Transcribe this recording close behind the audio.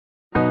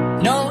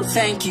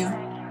thank you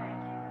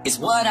is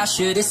what I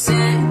should have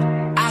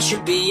said. I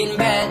should be in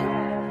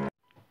bed.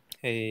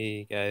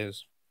 Hey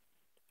guys,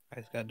 I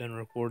just got done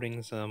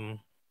recording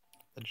some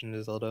Legend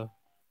of Zelda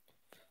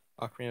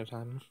Ocarina of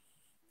Time.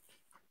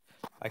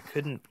 I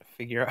couldn't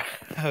figure out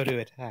how to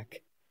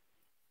attack.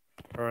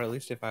 Or at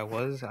least if I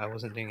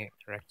wasn't doing it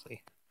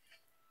correctly.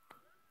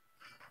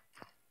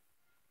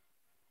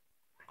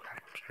 Crap,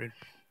 I'm screwed.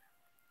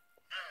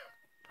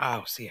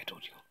 Oh, see, I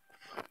told you.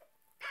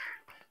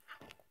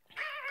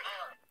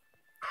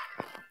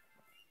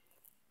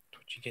 That's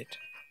what you get.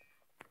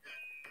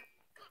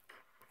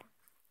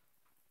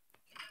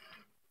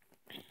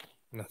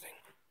 Nothing.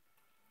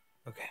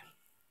 Okay.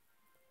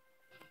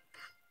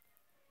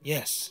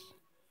 Yes.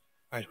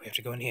 Alright, we have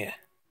to go in here.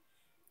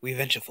 We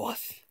venture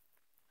forth.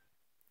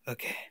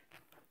 Okay.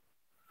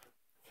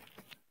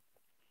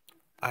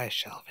 I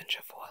shall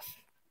venture forth.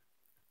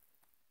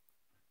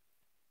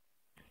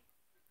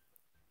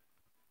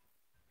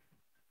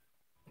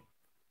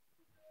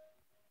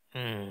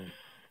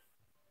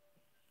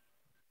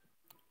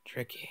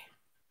 Tricky.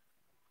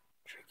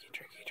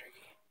 Tricky.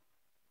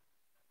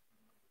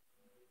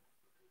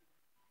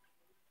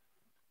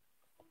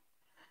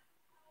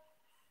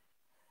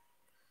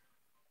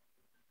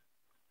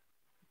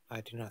 I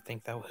do not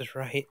think that was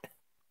right.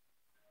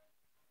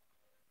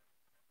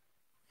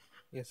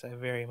 Yes, I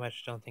very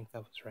much don't think that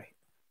was right.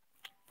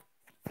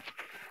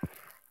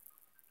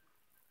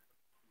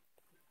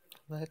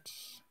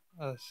 Let's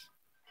us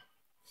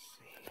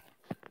see.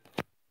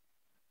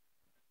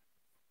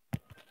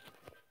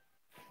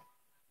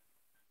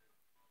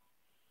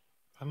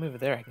 If I move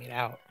it there, I can get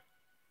out.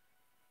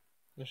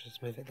 Let's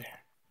just move it there.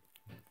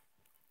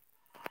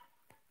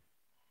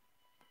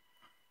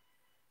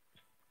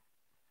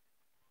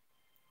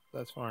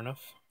 That's far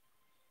enough.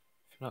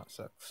 If not,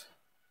 sucks.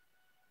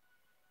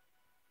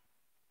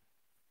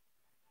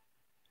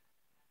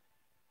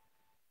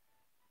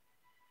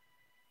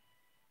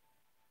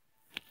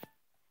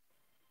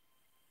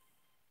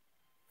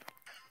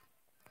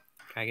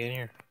 Can I get in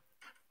here?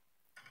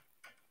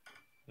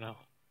 No.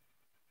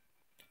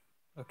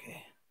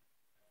 Okay.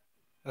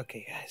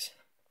 Okay, guys.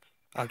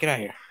 Oh, get out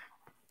of here.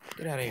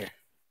 Get out of here.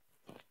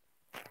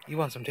 You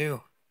want some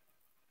too?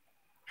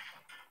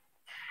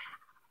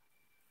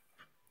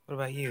 What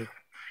about you?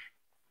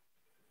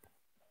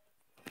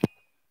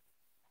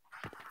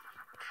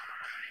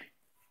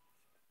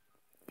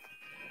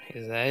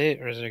 Is that it,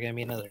 or is there gonna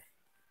be another?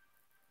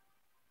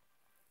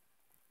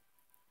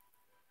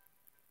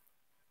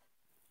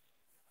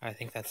 I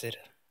think that's it.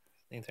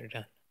 I think they're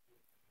done.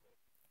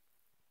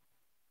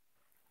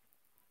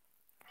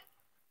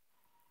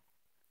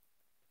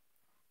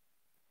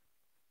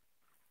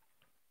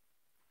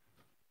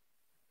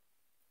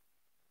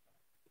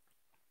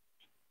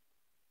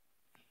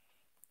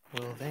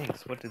 Well,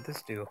 thanks. What did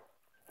this do?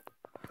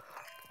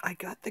 I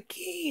got the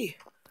key!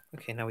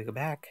 Okay, now we go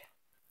back.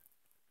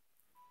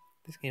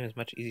 This game is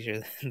much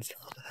easier than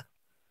Zelda.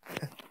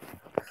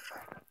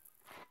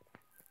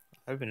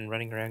 I've been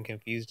running around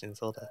confused in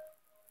Zelda.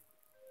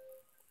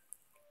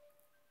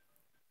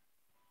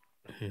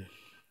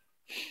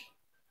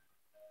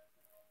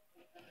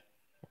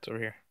 What's over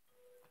here?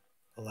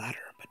 A ladder,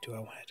 but do I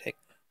want to take...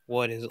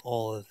 What is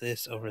all of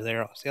this over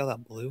there? See all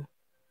that blue?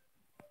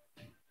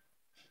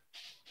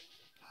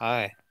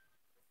 Hi.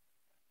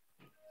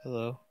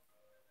 Hello.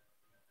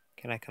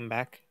 Can I come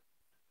back?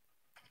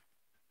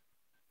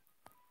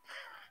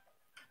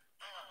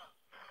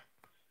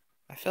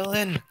 I fell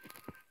in!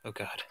 Oh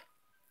god.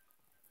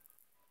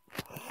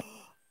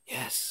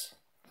 Yes!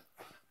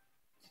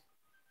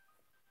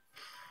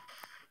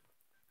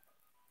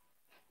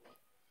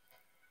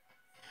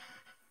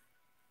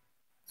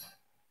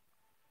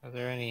 Are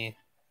there any...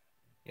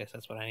 Yes,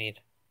 that's what I need.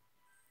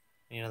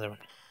 I need another one.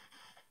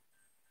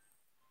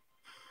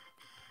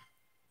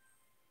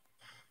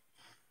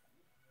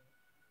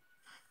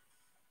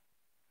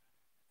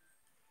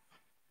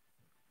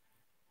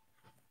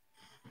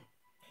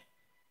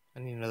 I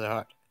need another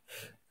heart.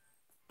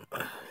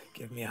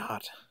 Give me a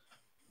heart.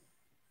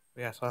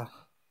 Yes, well,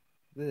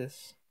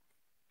 this...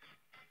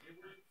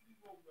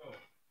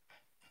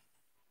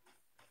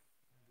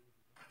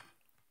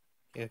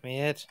 Give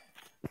me it.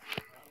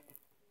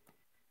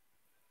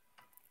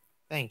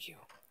 Thank you.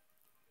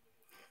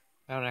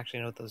 I don't actually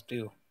know what those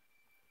do.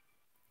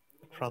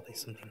 Probably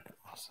something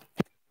awesome.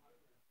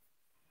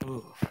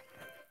 Ooh.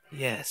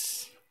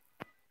 Yes.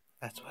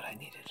 That's what I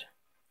needed.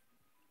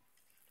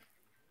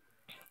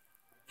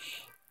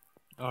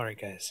 Alright,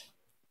 guys.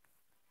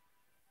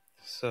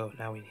 So,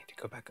 now we need to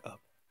go back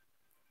up.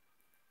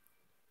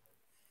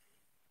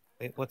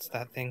 Wait, what's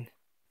that thing?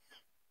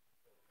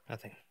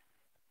 Nothing.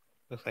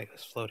 Looks like it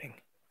was floating.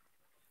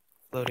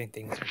 Floating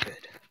things are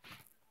good.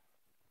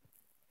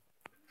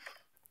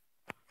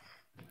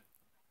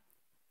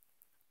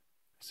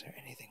 Is there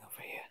anything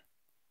over here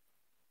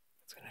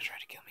that's gonna try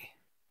to kill me?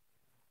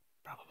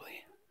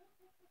 Probably.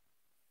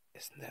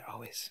 Isn't there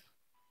always?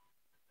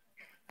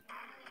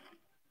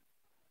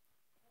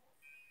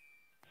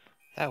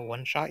 That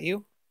one shot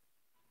you?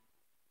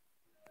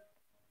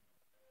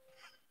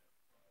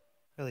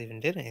 Barely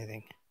even did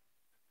anything.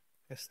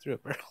 Just threw a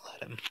barrel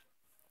at him.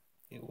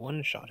 It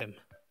one-shot him.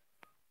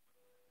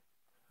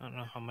 I don't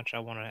know how much I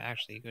want to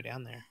actually go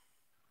down there.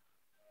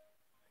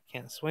 I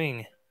can't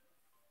swing.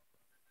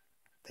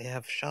 They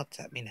have shots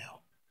at me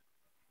now.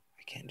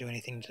 I can't do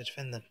anything to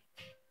defend them.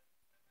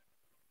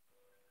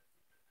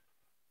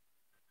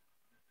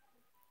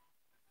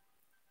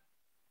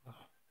 Oh,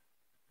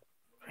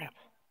 crap.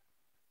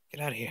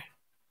 Get out of here.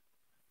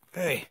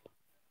 Hurry.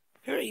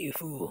 Hurry, you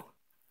fool.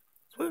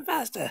 Swim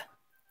faster.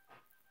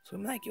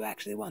 Swim like you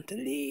actually want to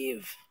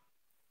leave.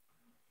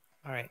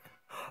 Alright.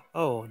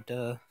 Oh,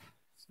 duh.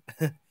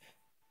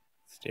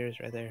 Stairs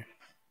right there.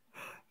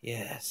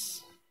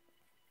 Yes.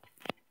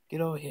 Get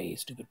over here, you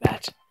stupid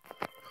bat.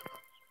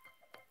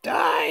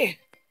 Die!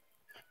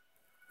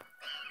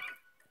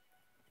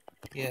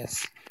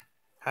 Yes.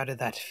 How did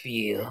that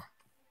feel?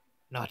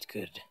 Not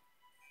good.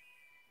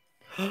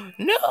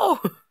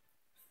 No!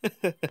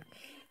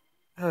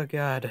 Oh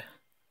god.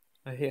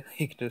 I hate how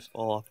you can just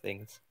fall off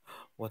things.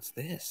 What's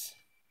this?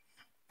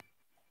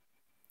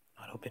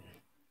 Not open.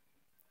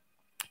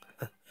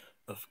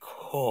 Of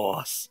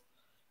course.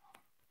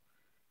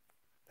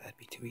 That'd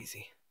be too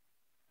easy.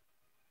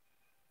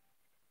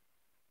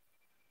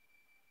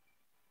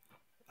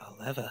 A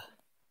lever.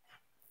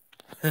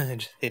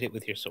 Just hit it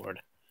with your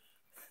sword.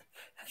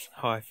 That's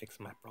how I fix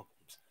my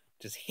problems.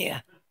 Just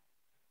here.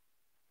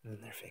 And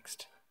then they're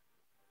fixed.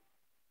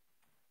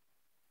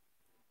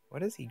 Why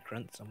does he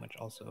grunt so much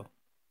also?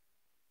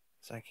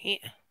 It's like, here.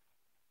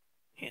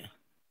 Here.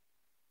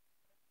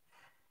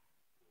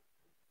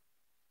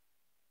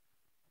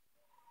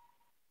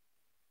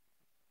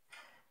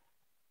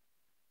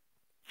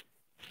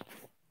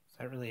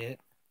 Is that really it? Is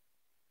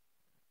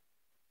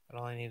that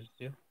all I needed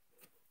to do?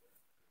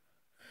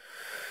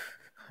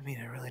 I mean,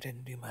 I really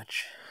didn't do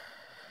much.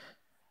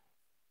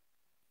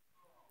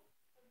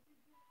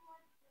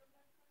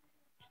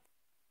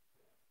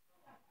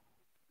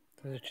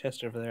 There's a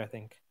chest over there, I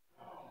think.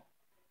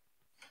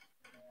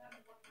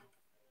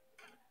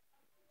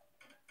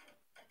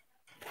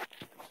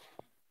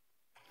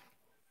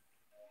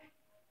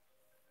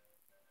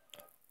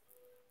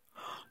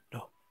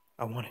 No,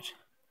 I want it.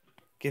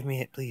 Give me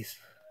it, please.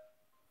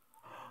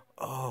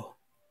 Oh.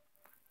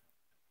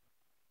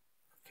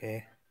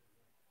 Okay.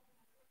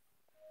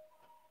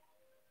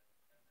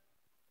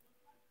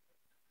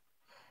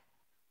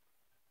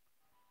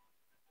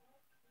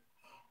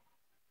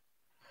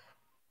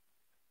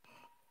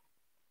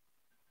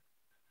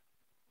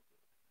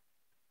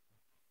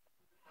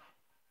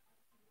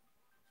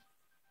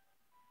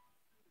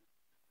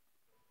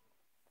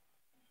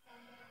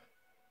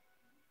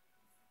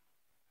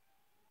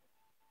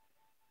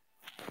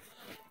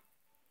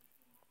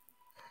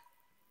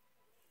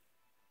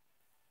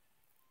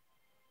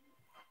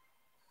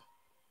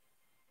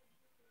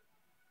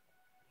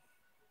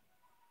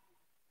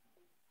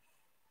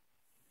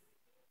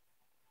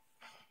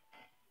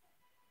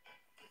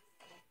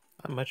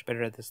 I'm much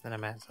better at this than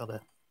I'm at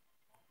Zelda.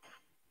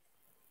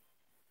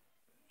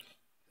 I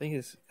think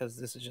it's because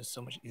this is just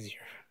so much easier.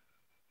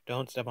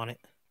 Don't step on it.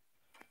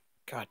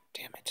 God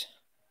damn it.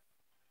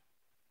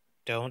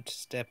 Don't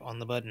step on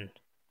the button.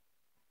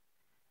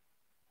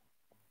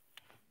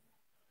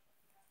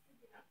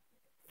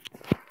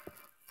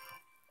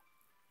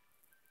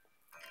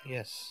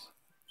 Yes.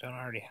 Don't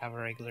I already have a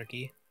regular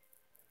key?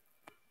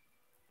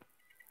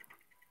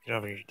 Get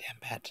over here, you damn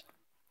bat.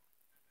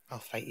 I'll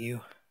fight you.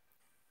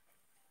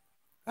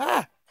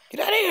 Ah! Get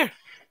out of here!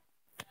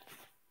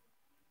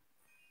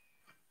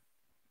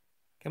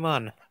 Come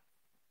on.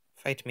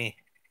 Fight me.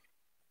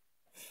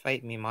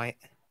 Fight me, mate.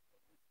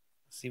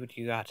 See what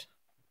you got.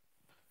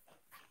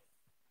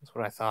 That's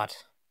what I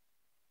thought.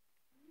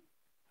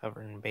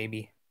 Hovering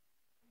baby.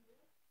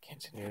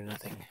 Can't do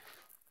nothing.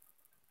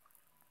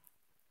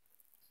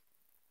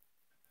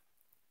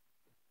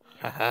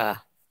 Haha.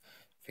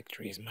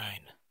 Victory is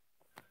mine.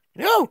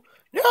 No!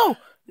 No!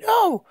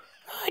 No!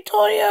 I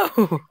told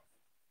you!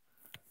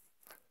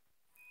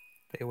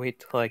 They wait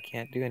till I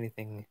can't do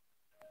anything.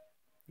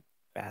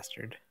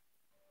 Bastard.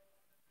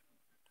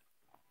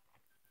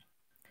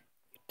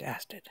 You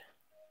dastard.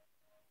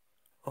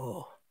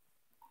 Oh.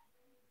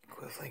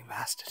 Quivering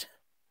bastard.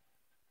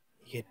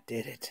 You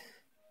did it.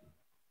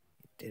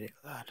 You did it,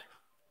 lad.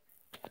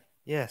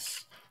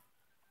 Yes.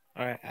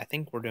 Alright, I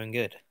think we're doing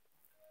good.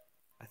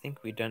 I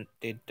think we done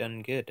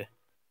good.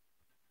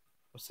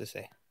 What's this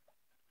say?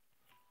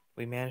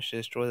 We managed to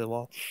destroy the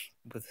wall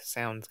with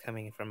sounds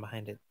coming from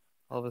behind it.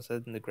 All of a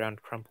sudden, the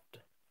ground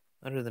crumpled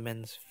under the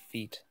men's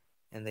feet,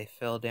 and they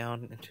fell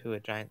down into a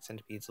giant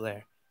centipede's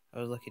lair. I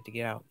was lucky to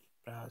get out,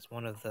 but I was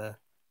one of the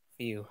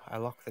few. I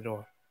locked the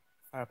door.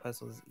 Fire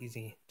puzzle is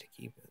easy to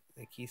keep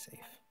the key safe.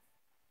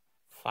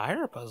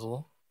 Fire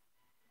puzzle?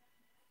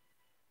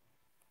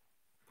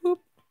 Boop.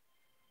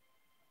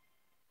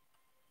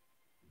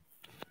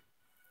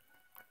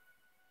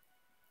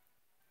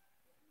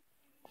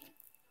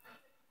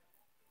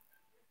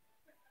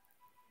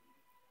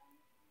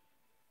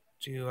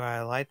 Do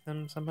I light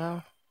them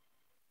somehow?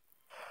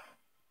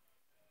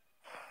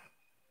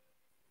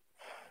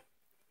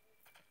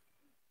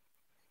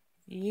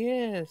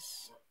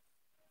 Yes.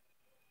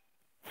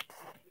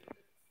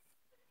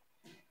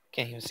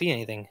 Can't even see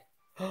anything.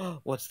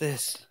 What's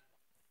this?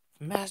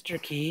 Master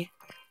key?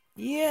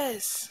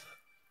 Yes!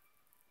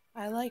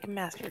 I like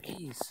master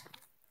keys.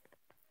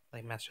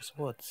 Like master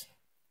swords.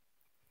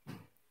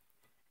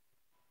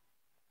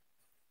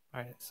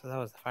 Alright, so that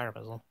was the fire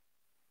puzzle.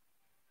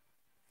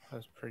 That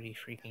was pretty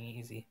freaking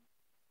easy.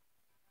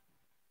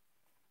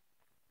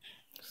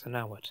 So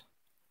now what?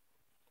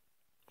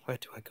 Where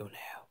do I go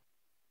now?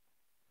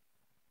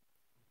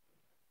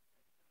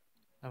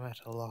 I'm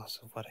at a loss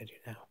of what I do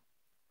now.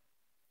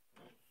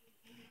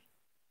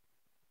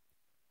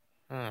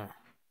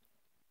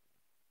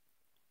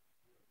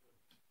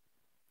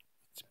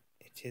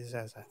 It is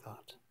as I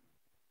thought.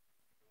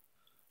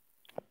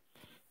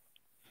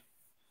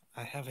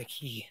 I have a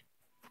key,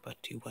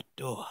 but to what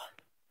door?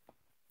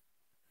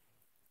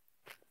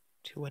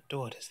 To what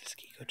door does this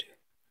key go to?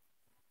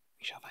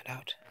 We shall find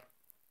out.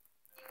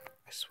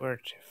 I swear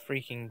to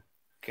freaking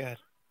God.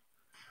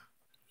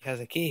 He has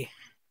a key.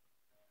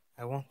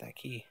 I want that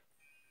key.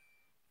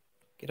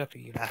 Get up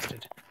here, you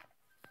bastard.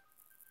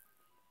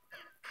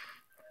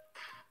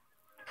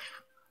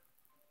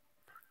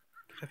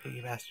 Get up here,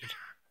 you bastard.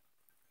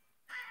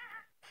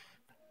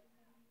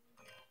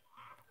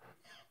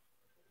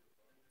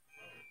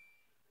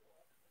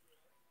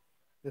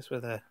 This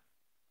where the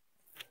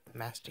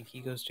master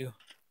key goes to?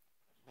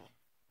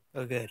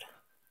 Oh, good.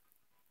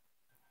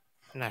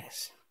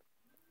 Nice.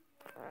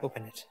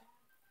 Open it.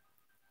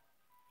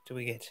 What do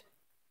we get?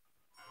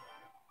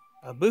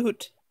 A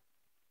boot!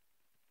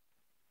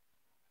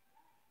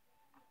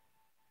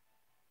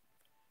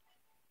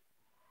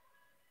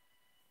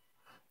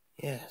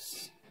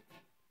 Yes.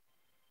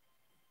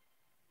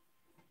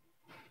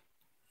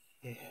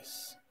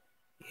 Yes.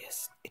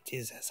 Yes, it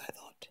is as I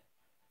thought.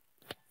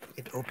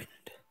 It opened.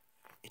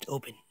 It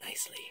opened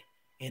nicely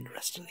and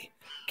rustily.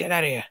 Get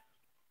out of here!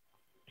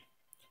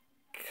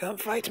 Come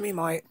fight me,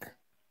 mate.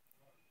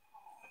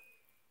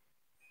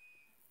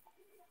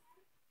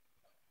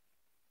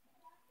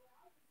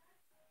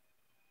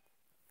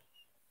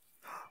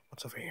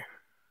 What's over here?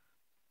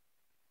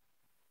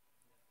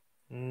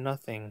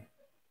 Nothing.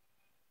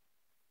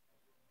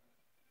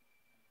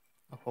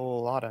 A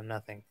whole lot of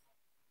nothing.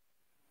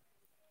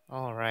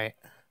 Alright.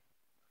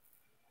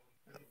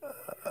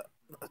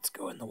 Let's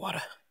go in the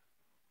water.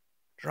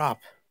 Drop.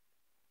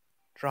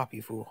 Drop,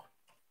 you fool.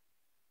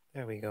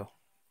 There we go.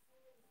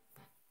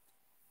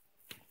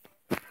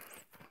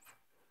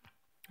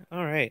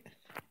 Alright.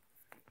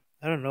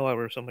 I don't know why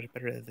we're so much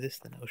better at this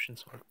than Ocean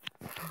Sword.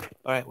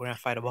 Alright, we're gonna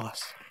fight a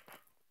boss.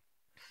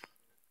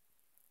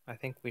 I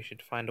think we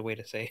should find a way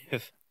to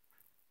save.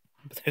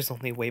 But there's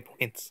only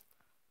waypoints.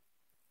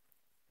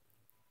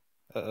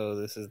 Uh-oh,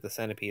 this is the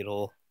centipede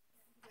hole.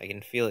 I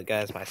can feel it,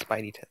 guys. My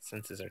spidey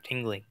senses are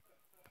tingling.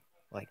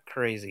 Like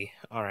crazy.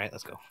 Alright,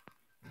 let's go.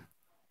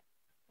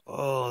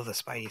 Oh, the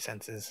spidey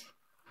senses.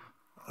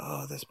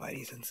 Oh, the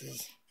spidey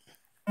senses.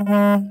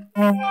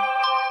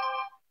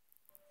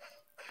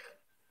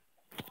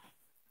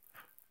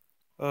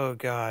 Oh,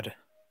 God.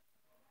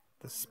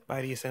 The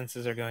spidey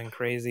senses are going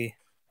crazy.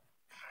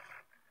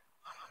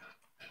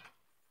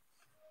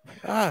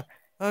 Ah!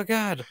 Oh,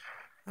 God!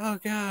 Oh,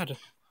 God!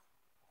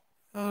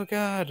 Oh,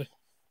 God!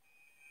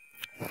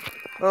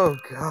 Oh,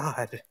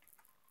 God!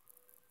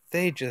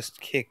 They just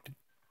kicked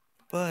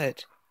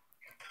butt.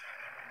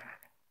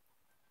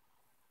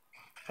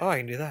 Oh, I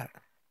can do that.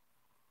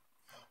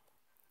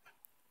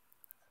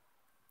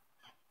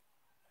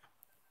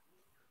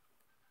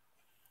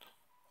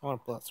 I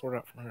want to pull that sword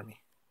out from under me.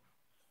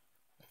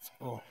 That's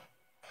cool.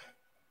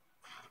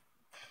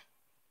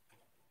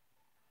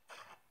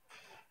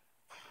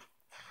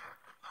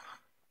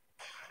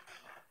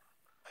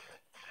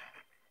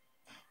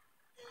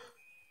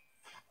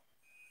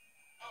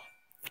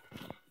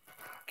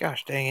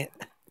 Gosh dang it.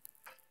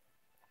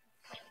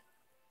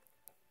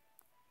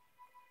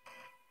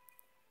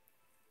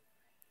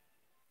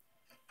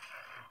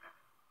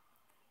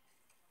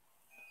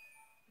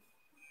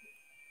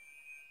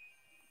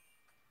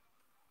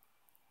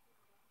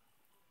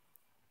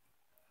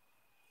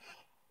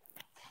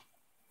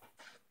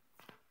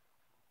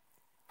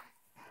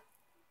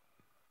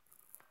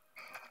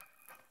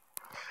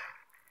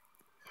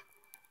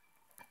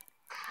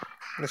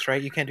 That's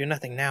right, you can't do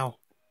nothing now.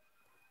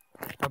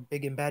 How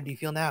big and bad do you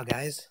feel now,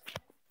 guys?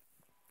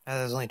 Now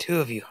there's only two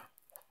of you.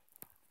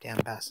 Damn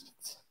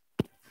bastards.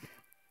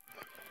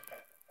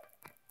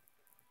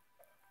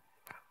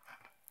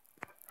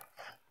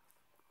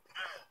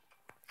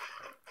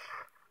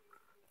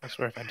 I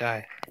swear if I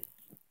die.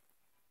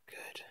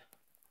 Good.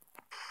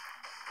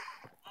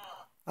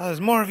 Oh,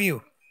 there's more of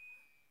you!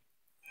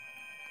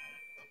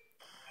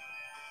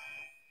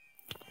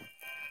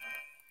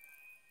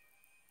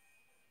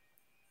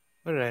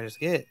 What did I just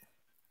get?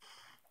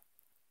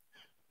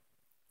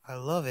 I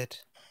love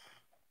it.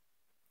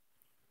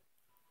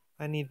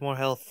 I need more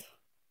health.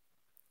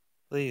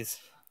 Please.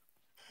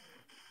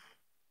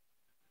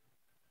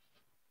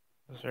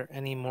 Is there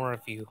any more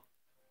of you?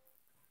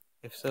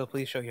 If so,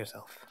 please show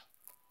yourself.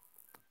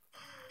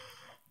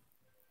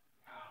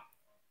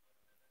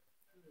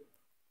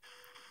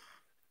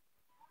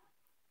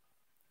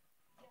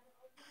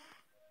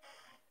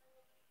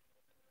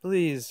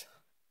 Please.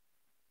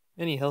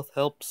 Any health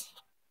helps.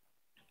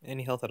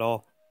 Any health at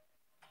all.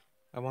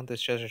 I want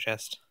this treasure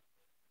chest.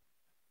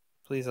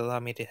 Please allow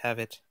me to have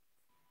it.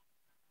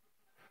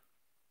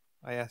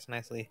 I ask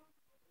nicely.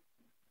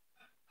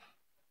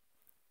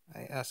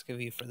 I ask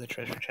of you for the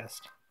treasure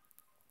chest.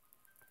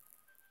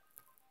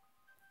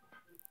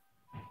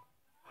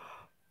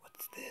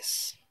 What's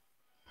this?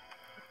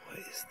 What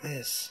is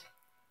this?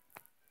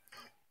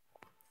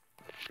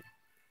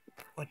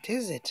 What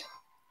is it?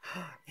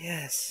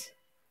 Yes.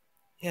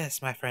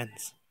 Yes, my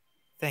friends.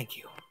 Thank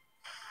you.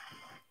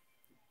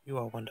 You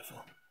are wonderful.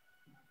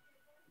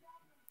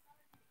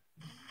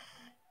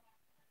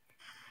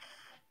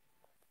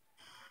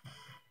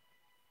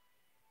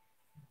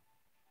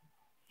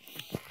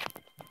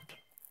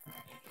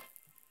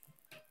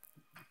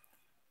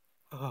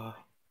 Oh,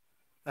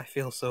 I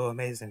feel so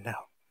amazing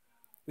now.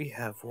 We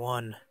have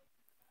won.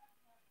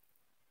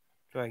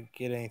 Do I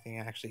get anything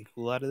actually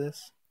cool out of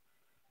this?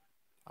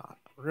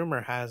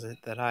 Rumor has it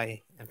that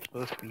I am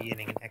supposed to be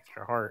getting an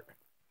extra heart.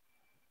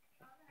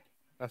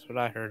 That's what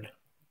I heard.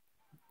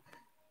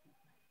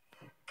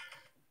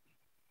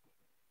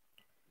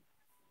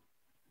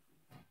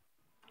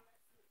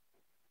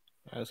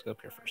 Alright, let's go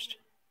up here first.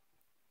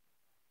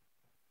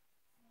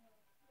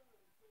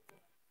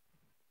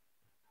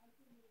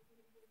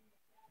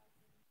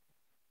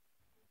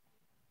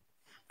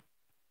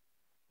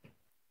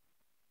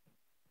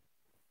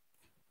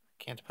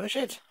 Can't push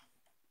it.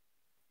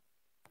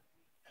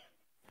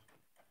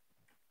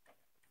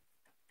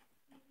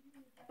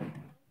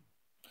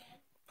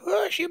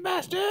 Push, you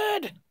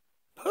bastard!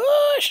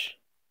 Push!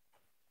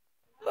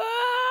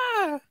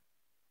 Ah!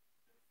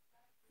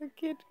 I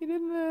can't get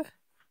in there.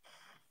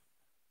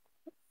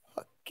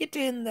 Oh, get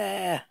in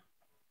there!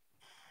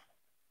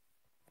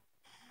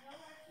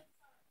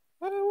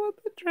 I want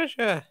the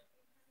treasure.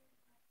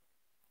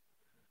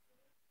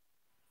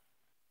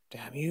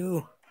 Damn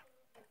you.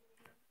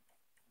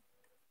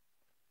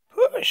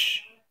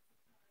 Push!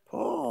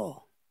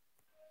 Pull!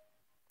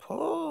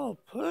 Pull!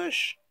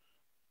 Push!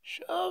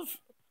 Shove!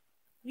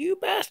 You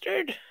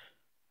bastard!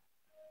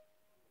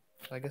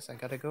 So I guess I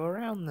gotta go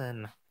around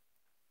then.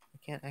 I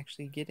can't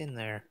actually get in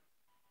there.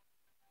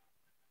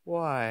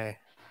 Why?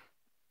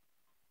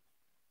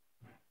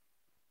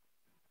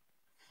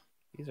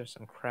 These are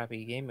some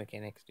crappy game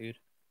mechanics, dude.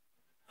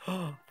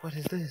 Oh, what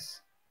is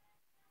this?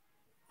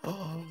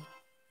 Oh,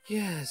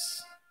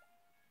 yes.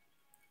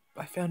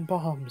 I found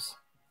bombs.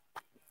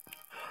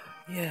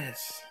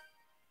 Yes.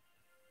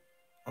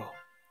 Oh,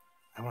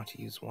 I want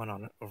to use one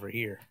on over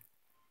here.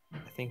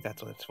 I think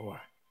that's what it's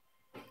for.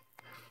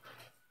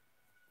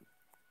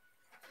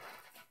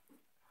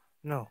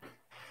 No.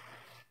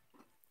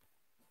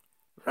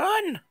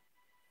 Run!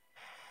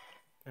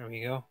 There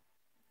we go.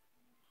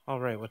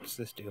 Alright, what does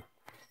this do?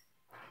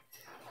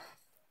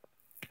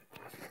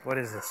 What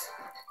is this?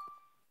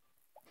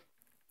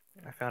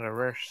 I found a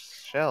rare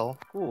shell.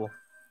 Cool.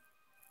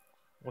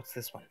 What's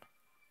this one?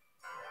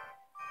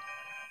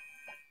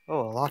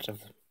 Oh, a lot of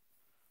them.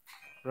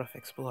 Rough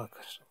Explorer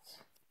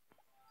crystals.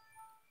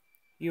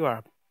 You are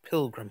a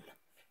pilgrim.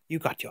 You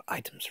got your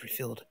items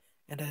refilled,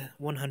 and a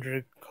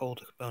 100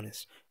 gold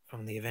bonus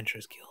from the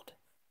Adventurers Guild.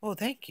 Oh,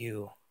 thank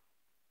you.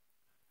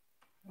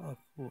 Oh,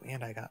 cool.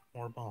 And I got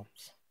more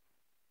bombs.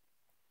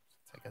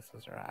 I guess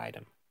those are an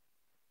item.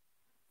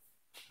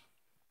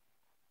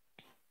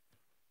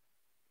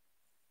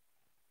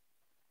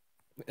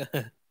 You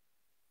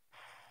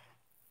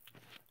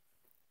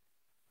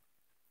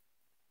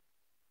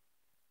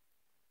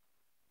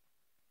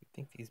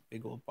think these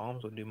big old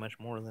bombs would do much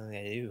more than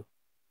they do?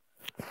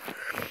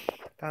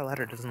 That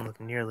ladder doesn't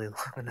look nearly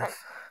long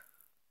enough.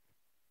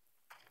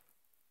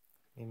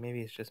 I mean,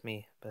 maybe it's just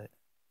me, but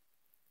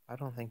I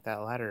don't think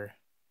that ladder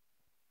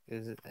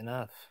is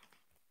enough.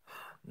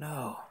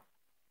 No.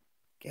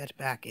 Get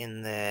back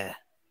in there.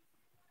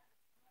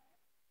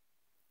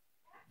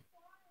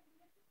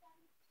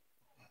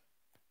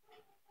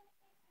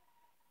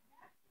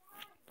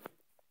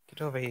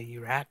 Get over here,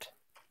 you rat.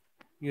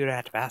 You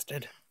rat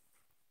bastard.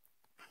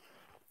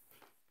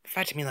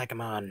 Fight me like a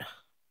man.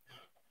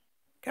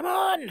 Come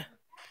on!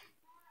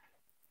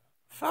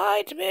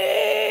 Fight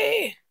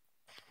me!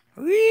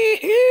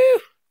 Wee-hoo!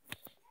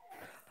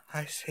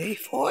 I say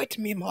fight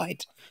me,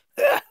 mate.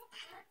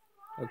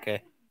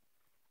 Okay.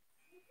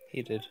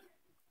 He did.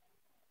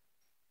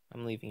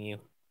 I'm leaving you.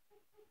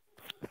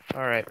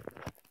 Alright.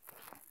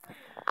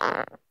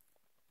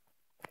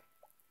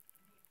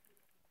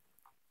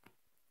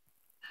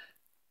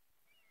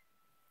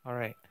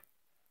 Alright.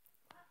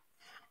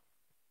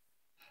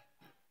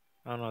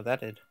 I don't know what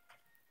that did.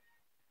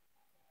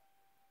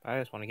 I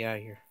just want to get out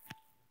of here.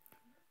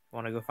 I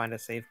want to go find a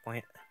save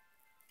point.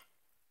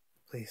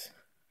 Please.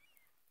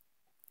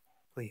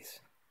 Please.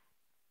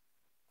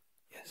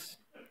 Yes.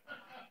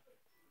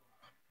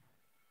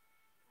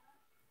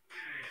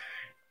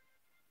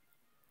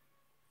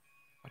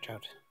 Watch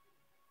out.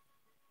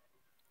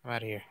 I'm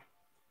out of here.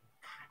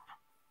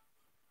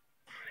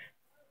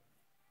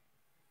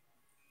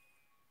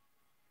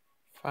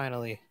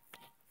 Finally.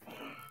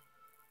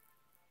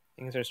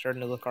 Things are starting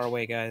to look our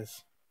way,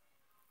 guys.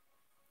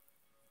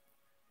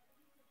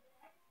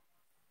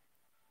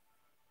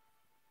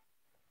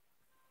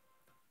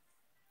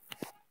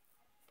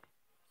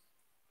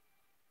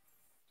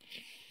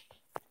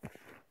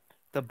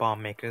 The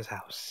bomb maker's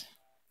house.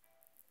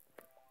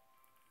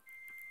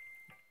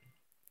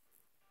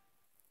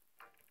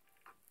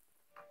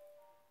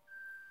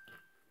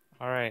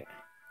 Alright.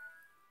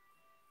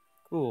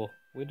 Cool.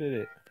 We did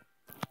it.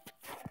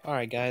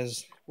 Alright,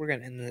 guys. We're going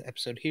to end the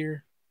episode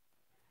here.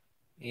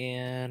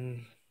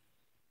 And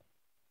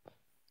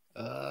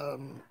I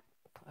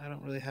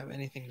don't really have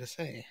anything to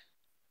say.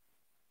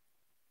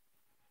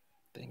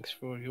 Thanks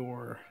for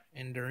your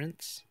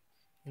endurance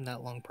in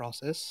that long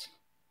process.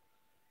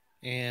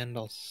 And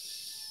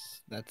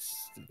that's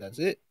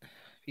it.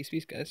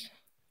 Peace, guys.